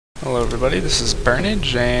Hello everybody, this is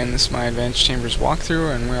Byrnage, and this is my Advanced Chambers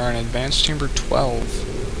walkthrough, and we are in Advanced Chamber 12.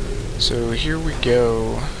 So here we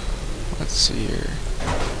go. Let's see here.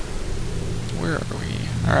 Where are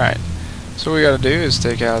we? Alright, so what we gotta do is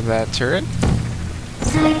take out that turret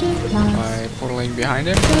by portaling behind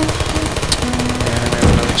him. And we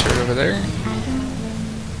have another turret over there.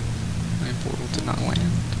 My portal did not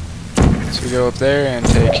land. So we go up there and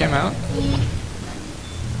take him out.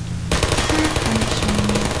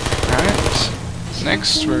 Alright,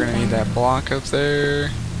 next we're going to need that block up there.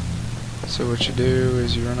 So what you do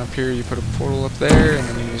is you run up here, you put a portal up there, and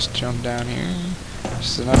then you just jump down here.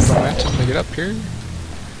 Just enough momentum to get up here,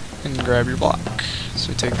 and grab your block.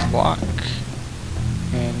 So you take the block,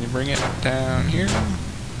 and you bring it down here.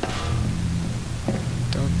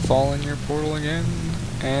 Don't fall in your portal again.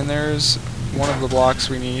 And there's one of the blocks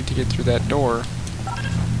we need to get through that door.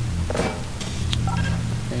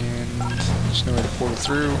 And there's no way to portal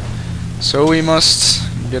through. So we must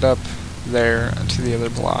get up there to the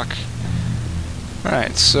other block.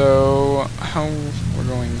 Alright, so how we're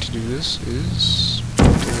going to do this is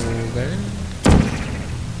portal there,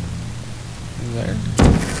 there,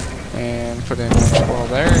 and put in one portal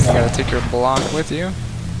there, and you gotta take your block with you.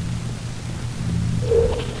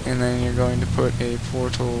 And then you're going to put a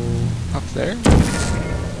portal up there.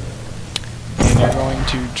 And you're going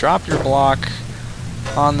to drop your block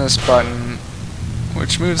on this button,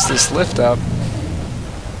 which moves this lift up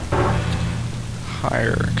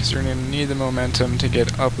higher, because you're going to need the momentum to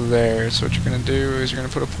get up there. So what you're going to do is you're going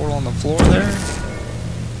to put a portal on the floor there,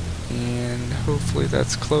 and hopefully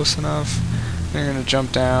that's close enough. Then you're going to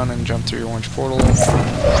jump down and jump through your orange portal,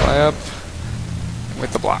 fly up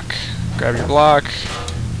with the block. Grab your block,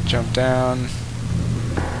 jump down,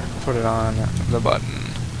 put it on the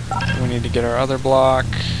button. We need to get our other block.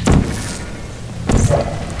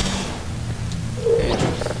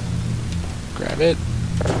 Grab it,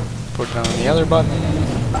 put it on the other button.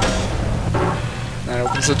 That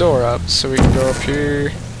opens the door up, so we can go up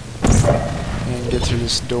here and get through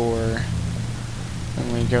this door.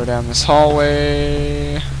 And we go down this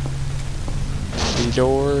hallway. The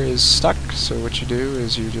door is stuck, so what you do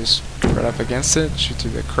is you just go right up against it, shoot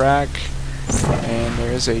through the crack, and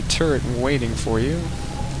there is a turret waiting for you.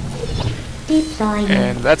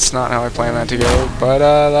 And that's not how I plan that to go, but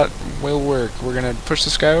that will work. We're gonna push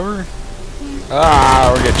this guy over.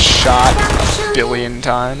 Ah, we're getting shot a billion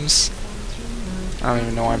times. I don't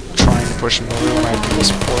even know why I'm trying to push him over when I can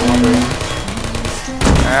just pour under him.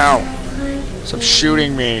 Ow! Stop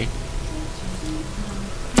shooting me.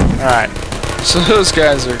 Alright, so those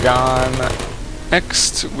guys are gone.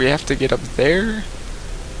 Next, we have to get up there.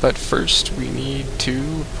 But first, we need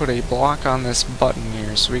to put a block on this button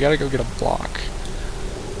here. So we gotta go get a block.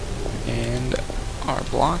 And our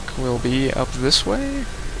block will be up this way.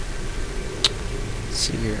 Let's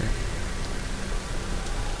see here.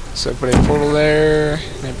 So put a portal there,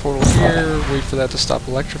 and a portal here, wait for that to stop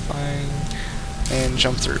electrifying, and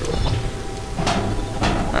jump through.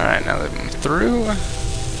 Alright, now that I'm through, I'm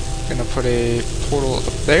gonna put a portal up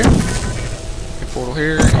there, a portal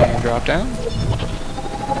here, and drop down.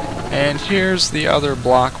 And here's the other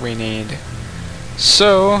block we need.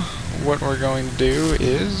 So, what we're going to do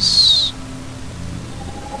is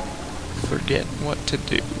forget what to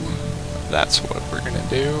do. That's what we're going to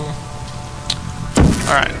do.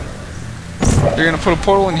 Alright. You're going to put a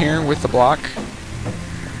portal in here with the block.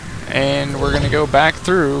 And we're going to go back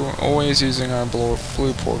through, always using our blue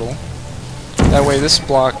portal. That way this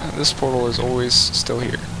portal is always still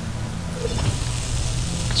here.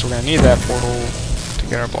 Because we're going to need that portal to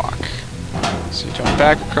get our block. So you jump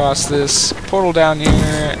back across this, portal down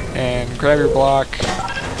here, and grab your block,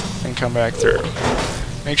 and come back through.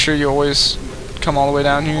 Make sure you always come all the way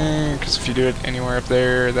down here, because if you do it anywhere up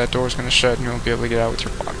there, that door's going to shut and you won't be able to get out with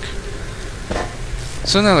your block.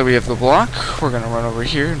 So now that we have the block, we're going to run over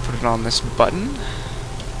here and put it on this button,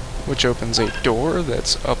 which opens a door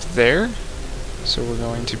that's up there. So we're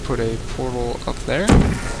going to put a portal up there.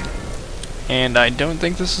 And I don't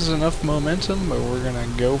think this is enough momentum, but we're going to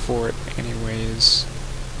go for it anyways.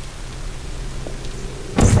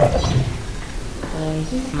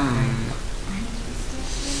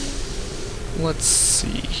 Let's see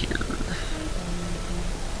here.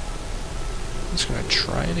 I'm just going to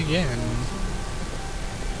try it again.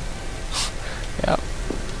 Yep.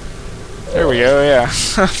 There we go, yeah.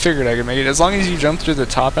 I figured I could make it. As long as you jump through the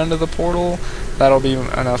top end of the portal, that'll be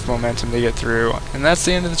enough momentum to get through. And that's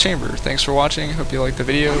the end of the chamber. Thanks for watching. Hope you liked the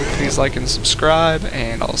video. Please like and subscribe,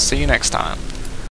 and I'll see you next time.